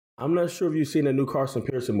I'm not sure if you've seen the new Carson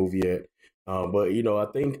Pearson movie yet, but I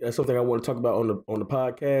think that's something I want to talk about on the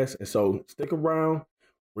podcast. And so stick around.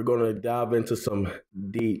 We're gonna dive into some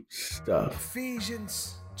deep stuff.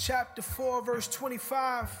 Ephesians chapter 4, verse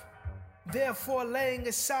 25. Therefore, laying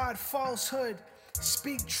aside falsehood,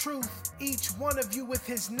 speak truth, each one of you with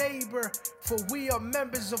his neighbor, for we are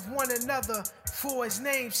members of one another, for his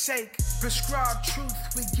name's sake. Prescribe truth,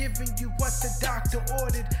 we giving you what the doctor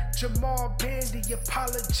ordered. Jamal Bandy,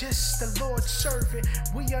 apologist, the Lord's servant.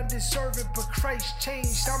 We undeserving, but Christ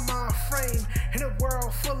changed our mind frame. In a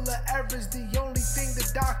world full of errors, the only thing the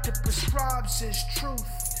doctor prescribes is truth.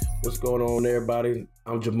 What's going on, everybody?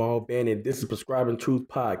 I'm Jamal Bandy. This is Prescribing Truth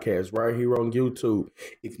Podcast right here on YouTube.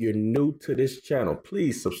 If you're new to this channel,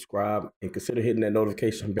 please subscribe and consider hitting that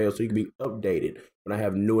notification bell so you can be updated when I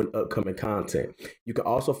have new and upcoming content. You can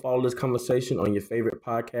also follow this conversation on your favorite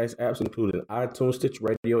podcast apps, including iTunes, Stitch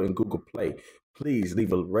Radio, and Google Play. Please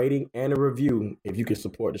leave a rating and a review if you can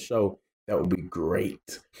support the show. That would be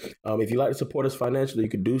great. If you'd like to support us financially, you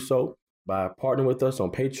can do so by partnering with us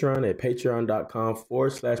on Patreon at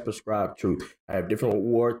patreon.com/prescribe truth. I have different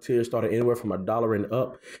reward tiers starting anywhere from $1 and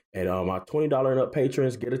up. And my $20 and up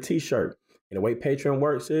patrons get a t-shirt. And the way Patreon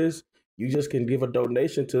works is you just can give a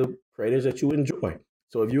donation to creators that you enjoy.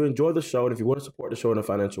 So if you enjoy the show and if you want to support the show in a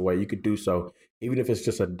financial way, you could do so. Even if it's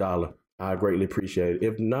just $1, I greatly appreciate it.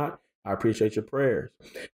 If not, I appreciate your prayers.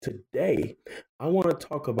 Today, I want to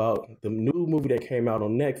talk about the new movie that came out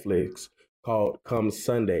on Netflix called Come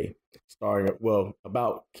Sunday,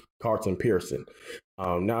 about Carson Pearson.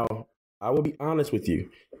 Now, I will be honest with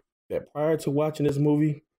you that prior to watching this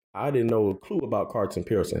movie, I didn't know a clue about Carson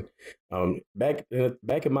Pearson. Back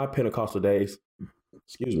in my Pentecostal days,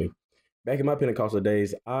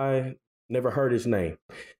 I never heard his name.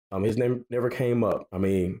 His name never came up. I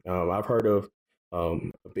mean, I've heard of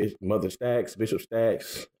Mother Stacks, Bishop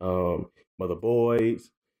Stacks, Mother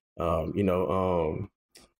Boyds,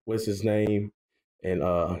 what's his name? And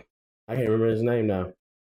I can't remember his name now.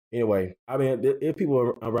 Anyway, I mean, if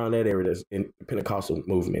people around that area that's in the Pentecostal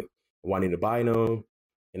movement, Juanita Bynum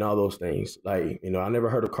and all those things. Like, I never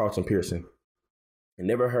heard of Carson Pearson. I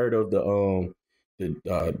never heard of the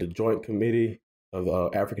Joint Committee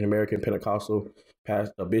of African American Pentecostal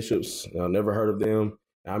bishops. I never heard of them.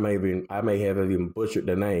 I may have even butchered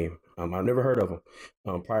the name. I've never heard of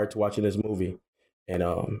them prior to watching this movie. And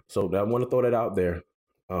so I want to throw that out there.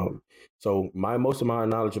 So most of my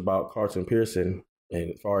knowledge about Carson Pearson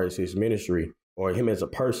and as far as his ministry or him as a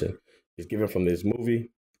person is given from this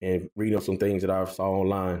movie and reading some things that I saw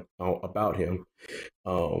online about him.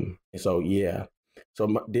 And so, yeah. So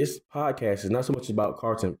this podcast is not so much about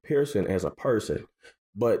Carson Pearson as a person,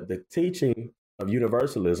 but the teaching of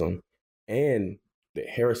universalism and the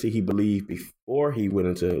heresy he believed before he went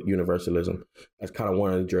into universalism. That's kind of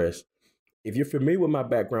one of the address. If you're familiar with my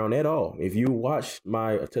background at all, if you watch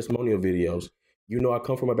my testimonial videos, I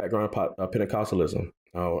come from a background of Pentecostalism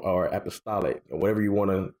or apostolic, or whatever you want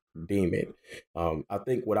to deem it. I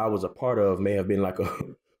think what I was a part of may have been like a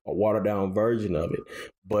watered down version of it,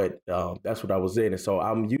 but that's what I was in. And so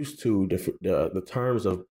I'm used to the terms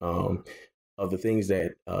of the things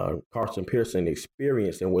that Carson Pearson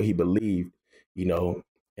experienced and what he believed,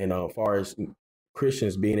 and as far as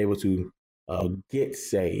Christians being able to get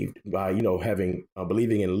saved by, having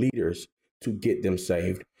believing in leaders to get them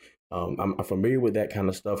saved. I'm familiar with that kind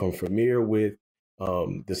of stuff. I'm familiar with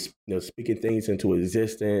speaking things into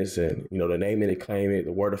existence and, the name it and claim it,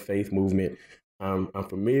 the word of faith movement. I'm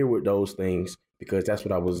familiar with those things because that's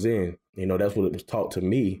what I was in. That's what it was taught to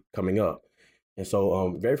me coming up. And so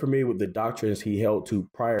I'm very familiar with the doctrines he held to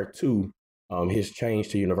prior to his change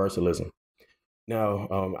to universalism. Now,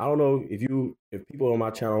 I don't know if people on my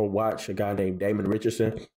channel watch a guy named Damon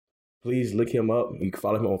Richardson, please look him up. You can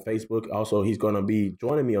follow him on Facebook. Also, he's going to be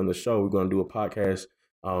joining me on the show. We're going to do a podcast.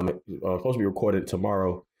 Supposed to be recorded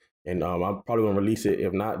tomorrow, and I'm probably going to release it,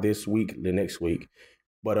 if not this week, the next week.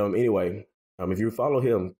 But anyway, if you follow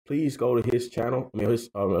him, please go to his channel. His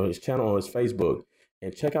channel on his Facebook,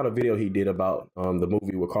 and check out a video he did about the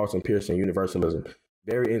movie with Carson Pearson, Universalism.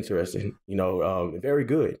 Very interesting. Very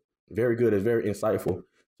good. Very good. It's very insightful.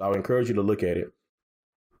 So I would encourage you to look at it.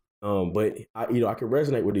 But I can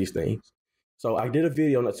resonate with these things. So I did a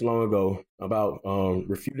video not too long ago about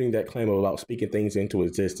refuting that claim about speaking things into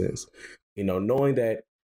existence. Knowing that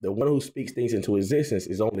the one who speaks things into existence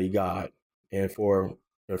is only God. And for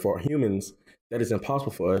humans, that is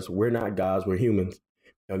impossible for us. We're not gods. We're humans.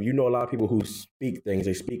 A lot of people who speak things.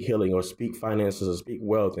 They speak healing or speak finances or speak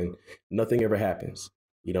wealth, and nothing ever happens.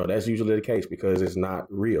 That's usually the case because it's not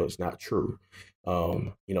real. It's not true.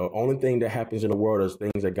 Only thing that happens in the world is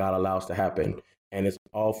things that God allows to happen. and it's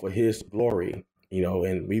all for his glory,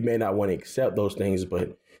 and we may not want to accept those things,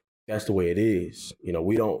 but that's the way it is.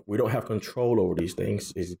 We don't have control over these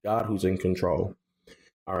things. It's God who's in control.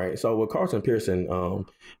 All right. So with Carlton Pearson,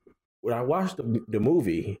 when I watched the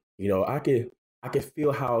movie, I could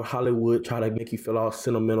feel how Hollywood try to make you feel all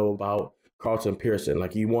sentimental about Carlton Pearson.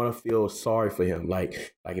 Like you want to feel sorry for him.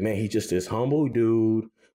 Like man, he's just this humble dude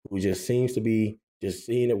who just seems to be just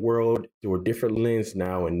seeing the world through a different lens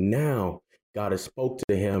now. And now God has spoke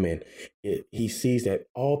to him, and he sees that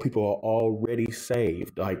all people are already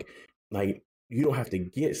saved. Like you don't have to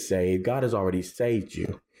get saved. God has already saved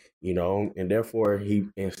you, and therefore he,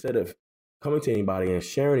 instead of coming to anybody and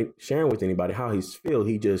sharing with anybody how he's feel,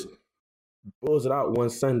 he just pulls it out one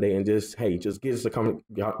Sunday and just gives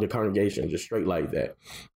the congregation just straight like that.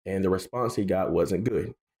 And the response he got wasn't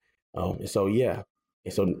good. And so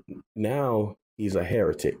now he's a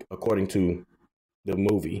heretic according to the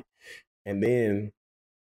movie. And then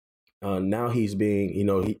now he's being,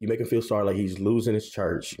 you make him feel sorry, like he's losing his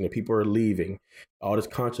church. People are leaving. All this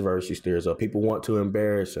controversy stirs up. People want to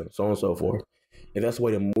embarrass him, so on and so forth. And that's the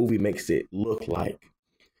way the movie makes it look like.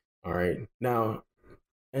 All right. Now,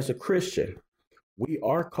 as a Christian, we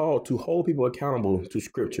are called to hold people accountable to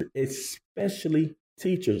Scripture, especially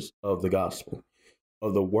teachers of the gospel,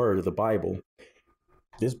 of the word, of the Bible.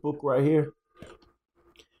 This book right here,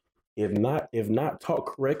 if not taught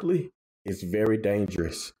correctly, is very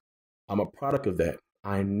dangerous. I'm a product of that.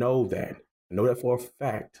 I know that. I know that for a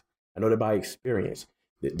fact. I know that by experience.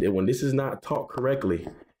 That when this is not taught correctly,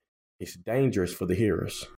 it's dangerous for the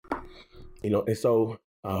hearers. And so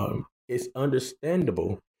it's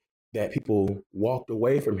understandable that people walked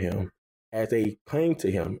away from him as they came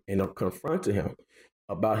to him and confronted him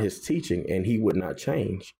about his teaching, and he would not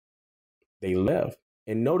change. They left.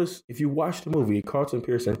 And notice, if you watch the movie, Carlton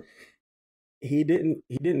Pearson, he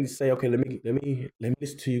didn't say, okay, let me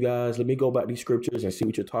listen to you guys. Let me go back these scriptures and see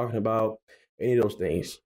what you're talking about. Any of those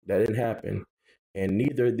things. That didn't happen. And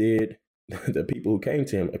neither did the people who came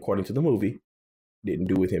to him, according to the movie, didn't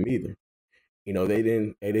do with him either. They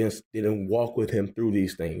didn't walk with him through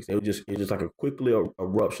these things. It's just like a quickly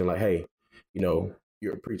eruption, like, hey, you're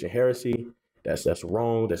preaching heresy. That's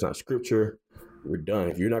wrong. That's not scripture. We're done.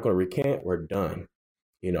 If you're not going to recant, we're done.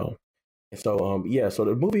 And so so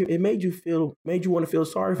the movie, it made you want to feel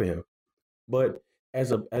sorry for him. But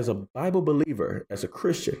as a Bible believer, as a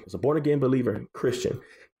Christian, as a born again believer Christian,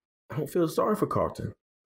 I don't feel sorry for Carlton.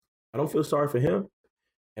 I don't feel sorry for him.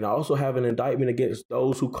 And I also have an indictment against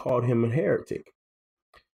those who called him a heretic.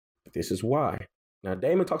 This is why. Now,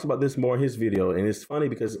 Damon talks about this more in his video. And it's funny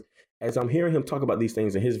because as I'm hearing him talk about these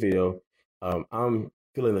things in his video, I'm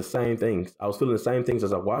feeling the same things. I was feeling the same things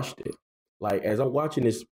as I watched it. Like, as I'm watching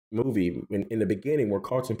this movie in the beginning, where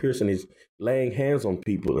Carlton Pearson is laying hands on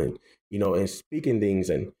people and, and speaking things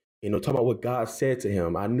and, talking about what God said to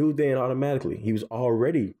him, I knew then automatically he was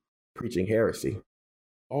already preaching heresy.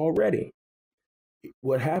 Already.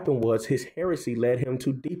 What happened was his heresy led him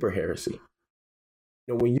to deeper heresy.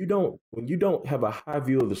 When you don't have a high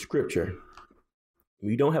view of the scripture,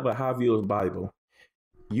 when you don't have a high view of the Bible,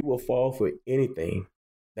 you will fall for anything.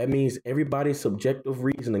 That means everybody's subjective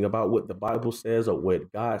reasoning about what the Bible says or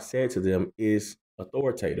what God said to them is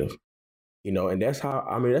authoritative. And that's how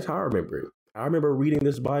I remember it. I remember reading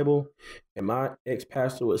this Bible, and my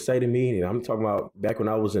ex-pastor would say to me, and I'm talking about back when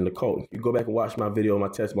I was in the cult. You go back and watch my video, my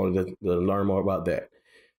testimony to learn more about that.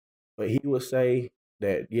 But he would say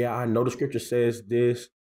that, yeah, I know the scripture says this,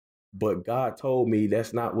 but God told me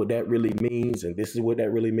that's not what that really means, and this is what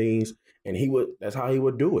that really means. And that's how he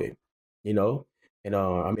would do it, And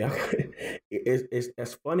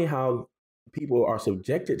it's funny how people are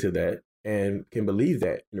subjected to that and can believe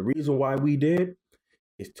that. And the reason why we did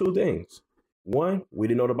is two things. One, we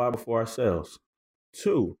didn't know the Bible for ourselves.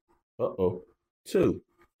 Two, I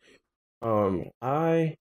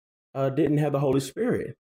didn't have the Holy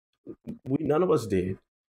Spirit. None of us did.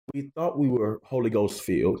 We thought we were Holy Ghost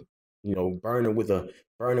filled, burning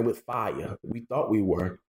with fire. We thought we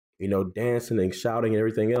were, dancing and shouting and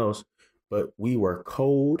everything else, but we were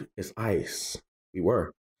cold as ice. We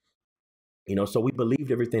were, so we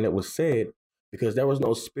believed everything that was said because there was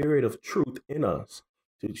no spirit of truth in us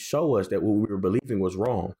to show us that what we were believing was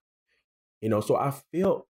wrong. So I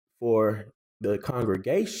felt for the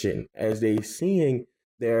congregation as they seeing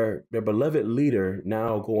their beloved leader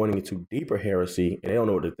now going into deeper heresy, and they don't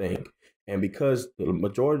know what to think. And because the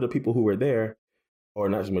majority of the people who were there, or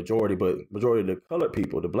not the majority, but majority of the colored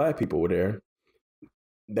people, the black people were there,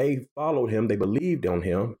 they followed him, they believed on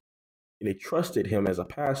him, and they trusted him as a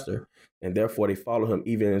pastor, and therefore they followed him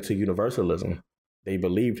even into universalism. They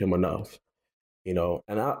believed him enough. And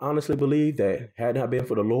I honestly believe that had it not been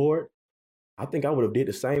for the Lord, I think I would have did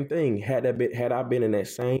the same thing had I been in that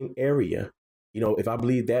same area. If I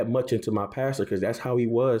believed that much into my pastor, because that's how he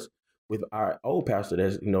was with our old pastor.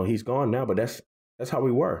 That's he's gone now, but that's how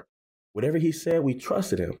we were. Whatever he said, we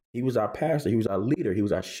trusted him. He was our pastor. He was our leader. He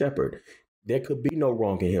was our shepherd. There could be no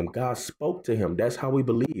wrong in him. God spoke to him. That's how we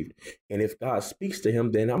believed. And if God speaks to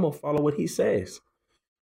him, then I'm gonna follow what he says.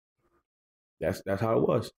 That's how it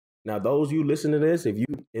was. Now, those you listen to this, if you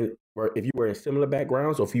were in similar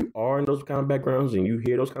backgrounds, or if you are in those kind of backgrounds and you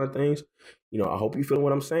hear those kind of things, I hope you feel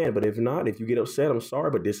what I'm saying. But if not, if you get upset, I'm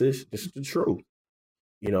sorry, but this is the truth.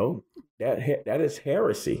 That is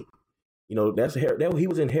heresy. That he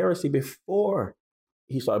was in heresy before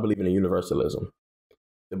he started believing in universalism.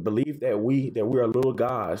 The belief that we are little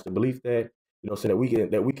gods, the belief that so that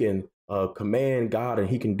we can command God and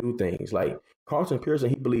he can do things. Like Carlton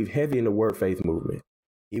Pearson, he believed heavy in the word faith movement.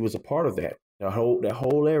 He was a part of that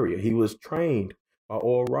whole area. He was trained by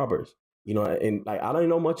Oral Roberts. And like I don't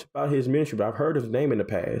know much about his ministry, but I've heard his name in the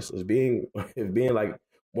past as being like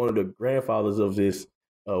one of the grandfathers of this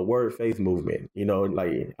word faith movement.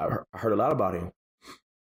 Like I heard a lot about him.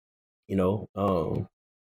 But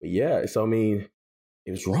yeah. So I mean,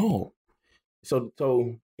 it was wrong. So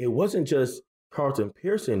it wasn't just Carlton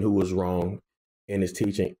Pearson who was wrong in his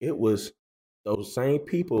teaching. It was those same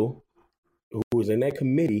people who was in that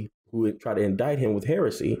committee who would try to indict him with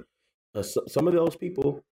heresy. Some of those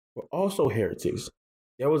people were also heretics.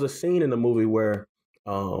 There was a scene in the movie where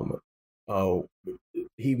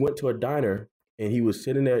he went to a diner and he was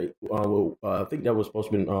sitting there. I think that was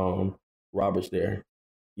supposed to be Roberts there.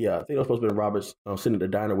 Yeah, I think it was supposed to be Roberts sitting at the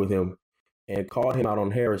diner with him and called him out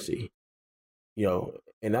on heresy.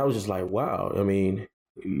 And I was just like, wow. I mean,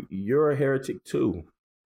 you're a heretic too.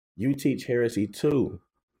 You teach heresy too.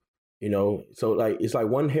 So like it's like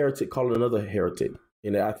one heretic calling another heretic,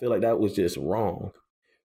 and I feel like that was just wrong.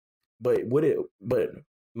 But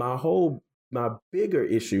my bigger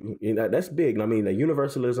issue, that's big. I mean, the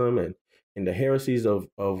universalism and the heresies of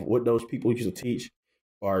what those people used to teach,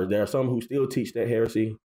 or there are some who still teach that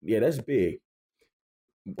heresy. Yeah, that's big.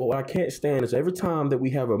 But what I can't stand is every time that we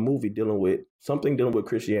have a movie dealing with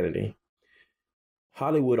Christianity,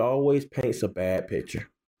 Hollywood always paints a bad picture.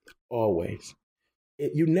 Always.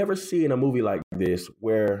 You never see in a movie like this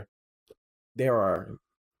where there are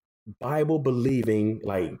Bible believing,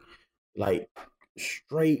 like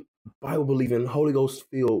straight Bible believing, Holy Ghost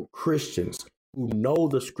filled Christians who know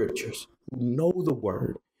the scriptures, who know the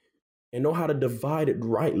word, and know how to divide it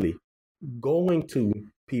rightly, going to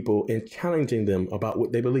people and challenging them about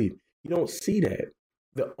what they believe. You don't see that.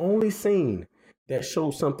 The only scene that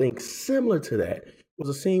shows something similar to that was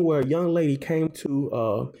a scene where a young lady came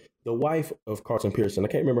to the wife of Carlton Pearson. I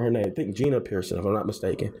can't remember her name. I think Gina Pearson, if I'm not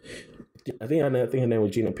mistaken. I think her name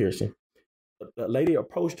was Gina Pearson. The lady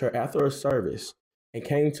approached her after a service and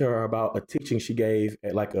came to her about a teaching she gave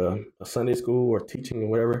at like a Sunday school or teaching or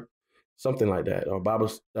whatever, something like that, or Bible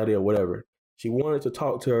study or whatever. She wanted to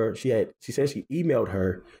talk to her. She said she emailed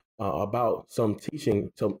her about some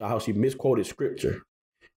teaching, how she misquoted scripture,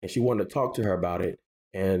 and she wanted to talk to her about it.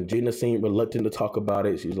 And Gina seemed reluctant to talk about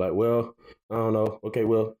it. She was like, well, I don't know. Okay,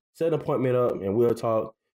 well, set an appointment up and we'll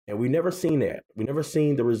talk. And we never seen that. We never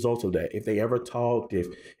seen the results of that. If they ever talked, if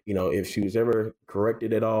she was ever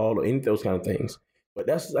corrected at all or any of those kind of things. But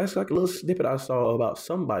that's like a little snippet I saw about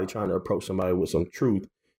somebody trying to approach somebody with some truth.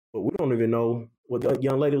 But we don't even know what the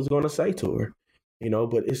young lady was going to say to her.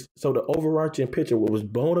 But it's so the overarching picture, what was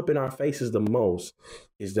blown up in our faces the most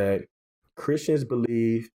is that Christians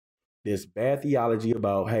believe this bad theology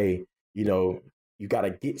about, hey, you got to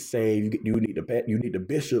get saved. You need the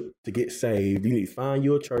bishop to get saved. You need to find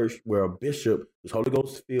your church where a bishop who's Holy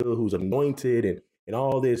Ghost filled, who's anointed, and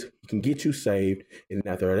all this can get you saved. And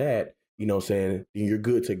after that, then you're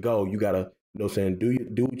good to go. You got to,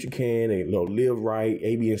 do what you can and live right,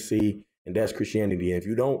 A, B, and C, and that's Christianity. And if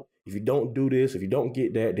you don't do this, if you don't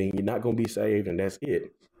get that, then you're not going to be saved, and that's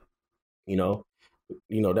it.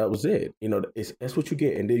 That was it. That's what you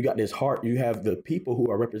get. And then you got this heart. You have the people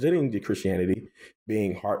who are representing the Christianity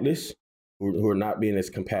being heartless, who are not being as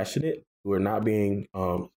compassionate, who are not being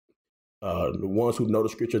the ones who know the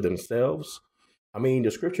scripture themselves. I mean,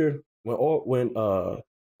 the scripture, when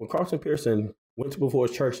Carlton Pearson went before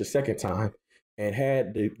his church the second time and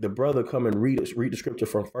had the brother come and read the scripture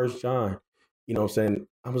from 1 John, I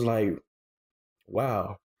was like,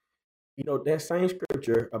 wow. That same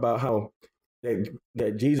scripture about how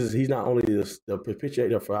that Jesus, he's not only the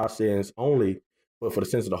propitiator for our sins only, but for the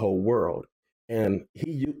sins of the whole world. And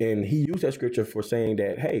he used that scripture for saying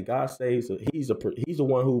that, hey, God saves. He's the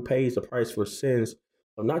one who pays the price for sins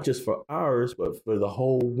not just for ours, but for the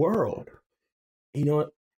whole world. You know,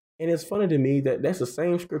 and it's funny to me that that's the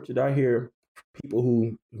same scripture that I hear people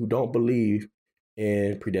who don't believe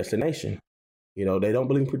in predestination. You know, they don't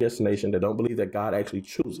believe in predestination. They don't believe that God actually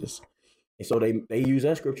chooses. And so they use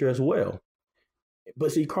that scripture as well.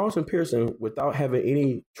 But see, Carlton Pearson, without having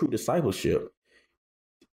any true discipleship,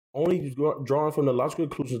 only drawing from the logical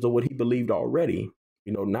conclusions of what he believed already,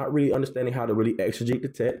 you know, not really understanding how to really exegete the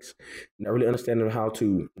text, not really understanding how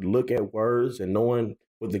to look at words and knowing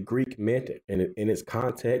what the Greek meant in its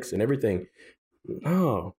context and everything.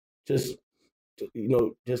 No, just, you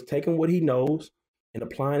know, just taking what he knows and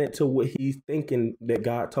applying it to what he's thinking that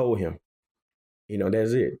God told him. You know,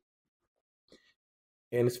 that's it.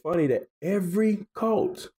 And it's funny that every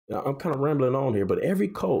cult, I'm kind of rambling on here, but every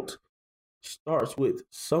cult starts with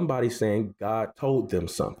somebody saying God told them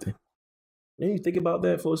something. Then you think about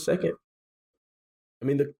that for a second. I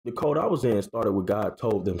mean, the cult I was in started with God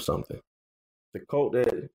told them something. The cult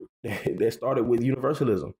that started with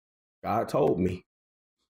universalism, God told me.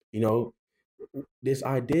 You know, this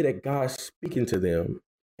idea that God's speaking to them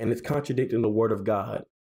and it's contradicting the word of God.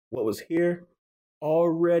 What was here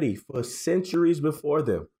already for centuries before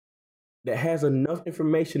them, that has enough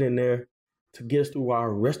information in there to get us through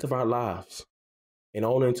our rest of our lives and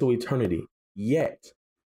on into eternity. Yet,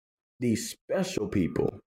 these special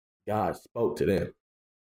people, God spoke to them.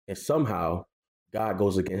 And somehow, God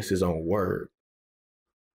goes against his own word.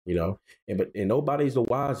 You know, and nobody's the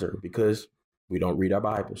wiser because we don't read our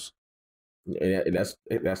Bibles. And that's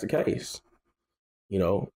the case. You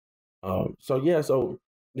know, so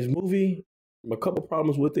this movie, a couple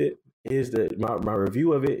problems with it is that my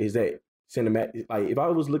review of it is that cinematic. Like, if I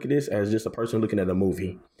was looking at this as just a person looking at a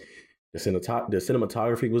movie, the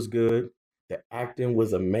cinematography was good. The acting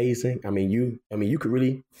was amazing. I mean, you could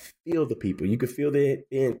really feel the people. You could feel the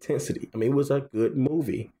intensity. I mean, it was a good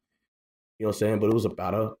movie. You know what I'm saying? But it was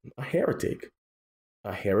about a heretic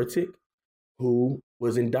who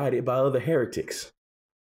was indicted by other heretics.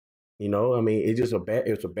 You know, I mean, it's a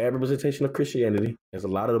bad representation of Christianity, as a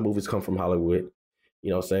lot of the movies come from Hollywood. You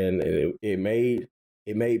know what I'm saying? It made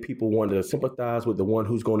people want to sympathize with the one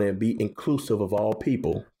who's going to be inclusive of all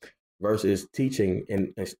people versus teaching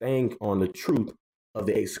and staying on the truth of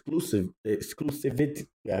the exclusivity.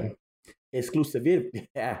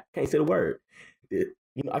 I can't say the word.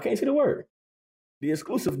 I can't say the word. The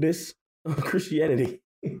exclusiveness of Christianity.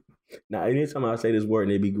 Now, anytime I say this word,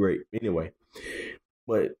 it'd be great. Anyway,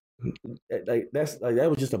 but that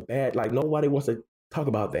was just a bad. Like, nobody wants to talk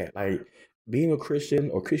about that. Like, being a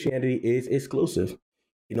Christian or Christianity is exclusive.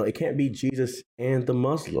 You know, it can't be Jesus and the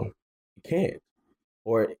Muslim. It can't.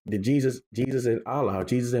 Or the Jesus and Allah,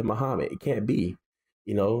 Jesus and Muhammad. It can't be.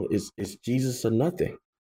 You know, it's Jesus or nothing.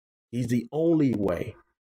 He's the only way.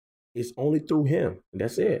 It's only through him. And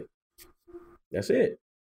that's it. That's it.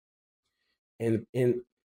 And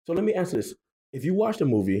so let me answer this. If you watch the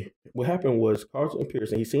movie, what happened was Carlton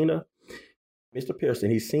Pearson, Mr. Pearson,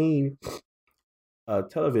 he's seen a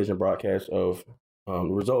television broadcast of the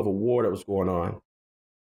result of a war that was going on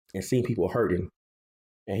and seen people hurting.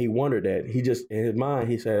 And he wondered that in his mind,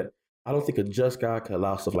 he said, I don't think a just God could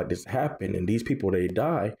allow stuff like this to happen. And these people, they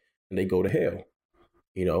die and they go to hell.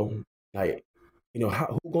 You know, like, you know,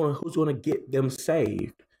 who's going to get them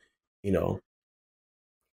saved? You know,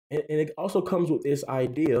 and it also comes with this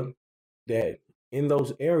idea that in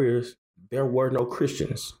those areas, there were no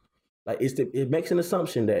Christians. Like, it makes an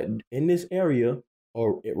assumption that in this area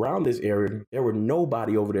or around this area, there were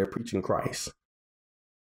nobody over there preaching Christ.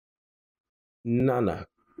 No.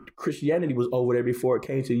 Christianity was over there before it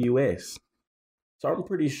came to the U.S. So I'm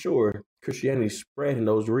pretty sure Christianity spread in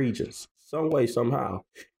those regions some way, somehow.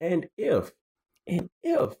 And if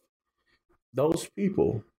those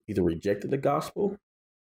people either rejected the gospel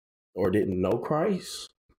or didn't know Christ,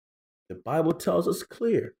 the Bible tells us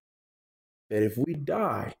clear that if we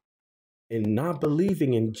die in not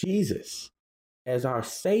believing in Jesus as our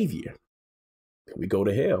Savior, we go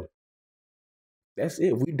to hell. That's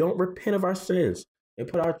it. We don't repent of our sins and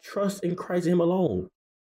put our trust in Christ and him alone,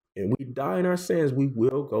 and we die in our sins, we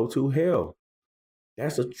will go to hell.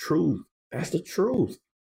 That's the truth. That's the truth.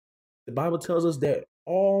 The Bible tells us that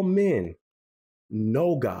all men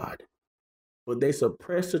know God, but they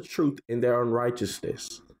suppress the truth in their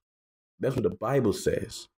unrighteousness. That's what the Bible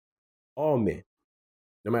says. All men,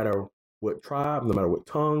 no matter what tribe, no matter what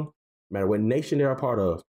tongue, no matter what nation they're a part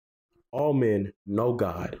of, all men know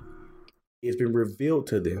God. It's been revealed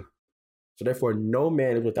to them. So therefore, no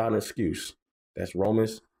man is without an excuse. That's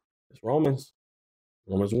Romans 1.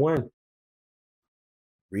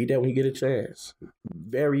 Read that when you get a chance.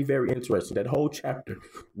 Very, very interesting. That whole chapter.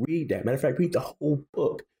 Read that. Matter of fact, read the whole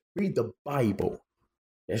book. Read the Bible.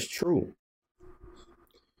 That's true.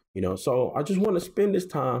 So I just want to spend this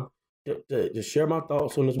time to share my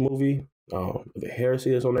thoughts on this movie. The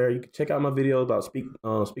heresy is on there. You can check out my video about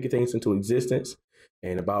speaking things into existence,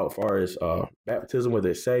 and about as far as baptism, whether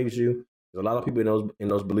it saves you. There's a lot of people in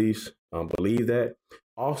those beliefs believe that.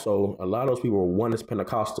 Also, a lot of those people are oneness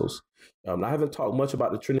Pentecostals. I haven't talked much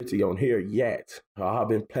about the Trinity on here yet. I've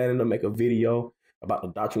been planning to make a video about the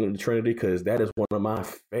doctrine of the Trinity because that is one of my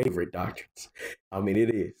favorite doctrines. I mean,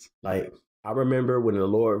 it is. Like, I remember when the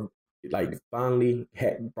Lord finally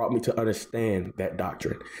had brought me to understand that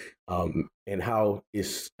doctrine, and how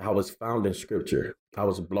it's found in Scripture. I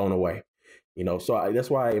was blown away, So that's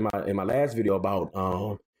why in my last video about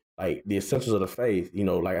the essentials of the faith,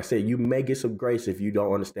 like I said, you may get some grace if you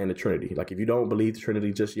don't understand the Trinity. Like if you don't believe the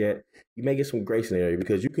Trinity just yet, you may get some grace in there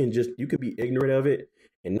because you could be ignorant of it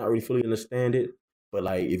and not really fully understand it. But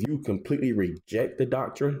like if you completely reject the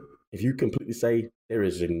doctrine, if you completely say there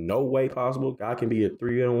is no way possible God can be a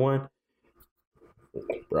 3-in-1,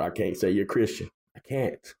 bro, I can't say you're Christian. I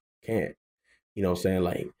can't. You know what I'm saying?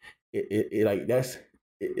 Like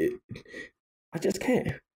I just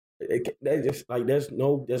can't. There's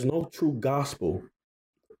no true gospel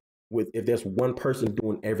if there's one person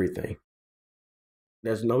doing everything.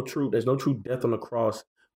 There's no true death on the cross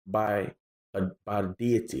by a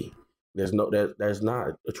deity. There's not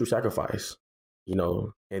a true sacrifice,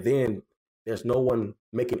 and then there's no one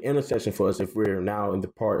making intercession for us if we're now in the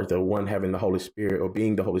part of the one having the Holy Spirit or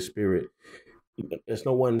being the Holy Spirit. There's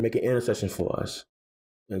no one making intercession for us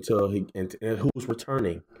until and who's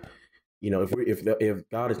returning. If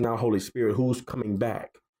God is now Holy Spirit, who's coming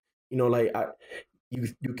back?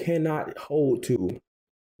 You cannot hold to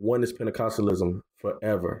oneness Pentecostalism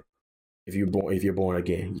forever if you're born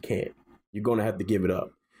again. You can't. You're gonna have to give it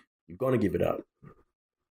up. You're gonna give it up.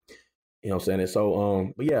 You know what I'm saying? And so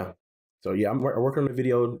I'm working on a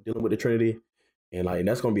video dealing with the Trinity, and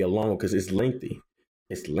that's gonna be a long one because it's lengthy.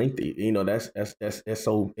 It's lengthy. That's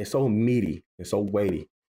so meaty and so weighty,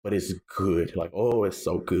 but it's good. It's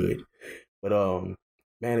so good. But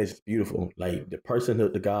man, it's beautiful. Like the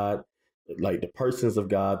personhood of God, like the persons of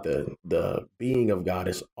God, the being of God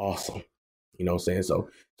is awesome. You know what I'm saying?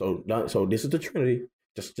 So this is the Trinity.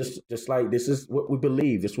 Just like this is what we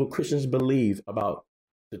believe. This is what Christians believe about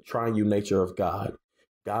the triune nature of God.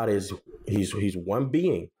 God is he's one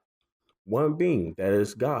being that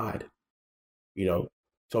is God.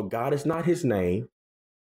 So God is not his name.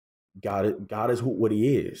 God is what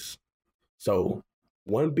he is. So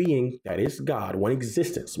one being that is God, one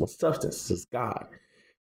existence, one substance is God.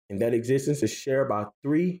 And that existence is shared by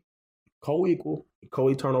three co-equal,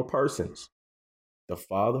 co-eternal persons: the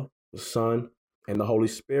Father, the Son, and the Holy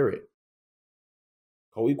Spirit.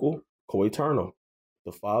 Co-equal, co-eternal.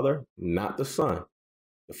 The Father, not the Son.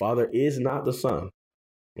 The Father is not the Son.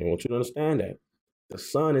 I want you to understand that. The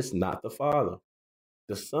Son is not the Father.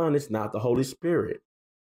 The Son is not the Holy Spirit.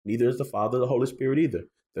 Neither is the Father the Holy Spirit either.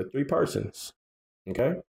 They're three persons.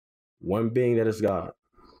 Okay? One being that is God.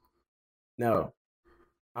 Now,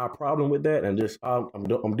 our problem with that, and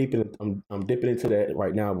I'm dipping into that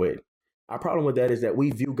right now, but our problem with that is that we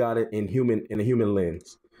view God in a human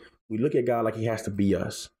lens. We look at God like he has to be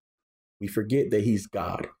us. We forget that he's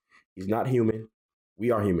God. He's not human.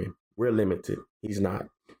 We are human. We're limited. He's not.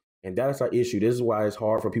 And that's our issue. This is why it's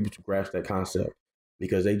hard for people to grasp that concept,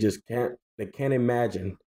 because they can't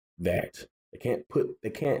imagine that. They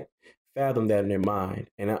can't fathom that in their mind.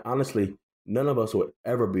 And honestly, none of us will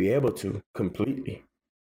ever be able to completely.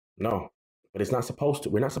 No, but it's not supposed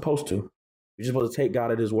to. We're not supposed to. We're just supposed to take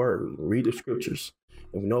God at his word, read the scriptures,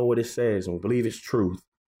 and we know what it says, and we believe it's truth.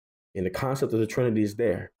 And the concept of the Trinity is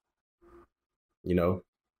there.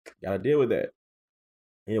 Got to deal with that.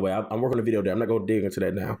 Anyway, I'm working on a video there. I'm not going to dig into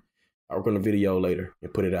that now. I'll work on a video later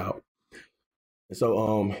and put it out. And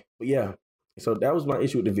so, but yeah. So that was my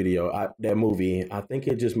issue with the video, that movie. I think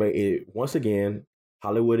it just made it, once again,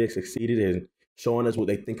 Hollywood has succeeded in showing us what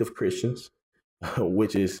they think of Christians,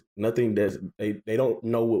 which is nothing they don't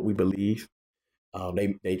know what we believe.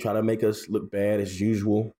 They try to make us look bad as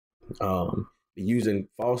usual, using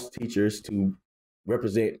false teachers to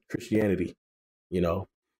represent Christianity,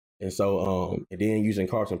 And so, and then using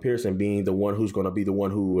Carlton Pearson being the one who's going to be the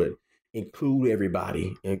one who would include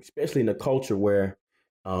everybody, and especially in a culture where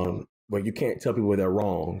you can't tell people they're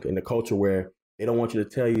wrong, in a culture where they don't want you to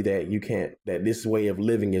tell you that that this way of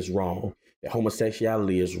living is wrong, that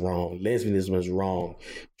homosexuality is wrong, lesbianism is wrong,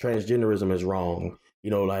 transgenderism is wrong,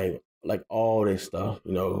 like all this stuff,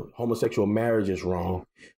 homosexual marriage is wrong.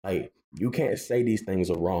 Like You can't say these things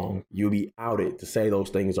are wrong. You'll be outed to say those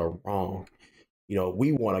things are wrong.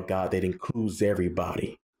 We want a God that includes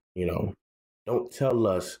everybody. Don't tell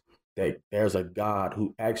us that there's a God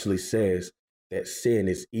who actually says that sin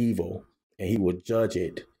is evil and he will judge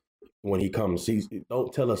it when he comes.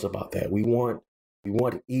 Don't tell us about that. We want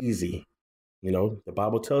easy. The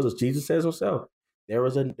Bible tells us, Jesus says himself, there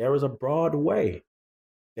is a broad way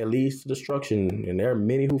that leads to destruction, and there are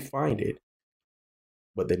many who find it.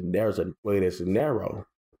 But then there's a way that's narrow,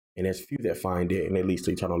 and there's few that find it, and it leads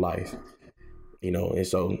to eternal life. And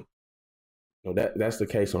so that's the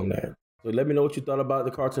case on that. So let me know what you thought about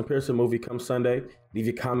the Carlton Pearson movie come Sunday. Leave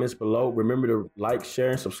your comments below. Remember to like,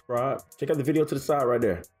 share, and subscribe. Check out the video to the side right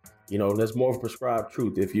there. There's more of prescribed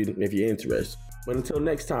truth if you're interested. But until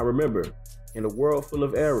next time, remember, in a world full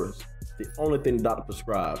of errors, the only thing the doctor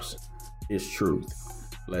prescribes is truth.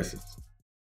 Blessings.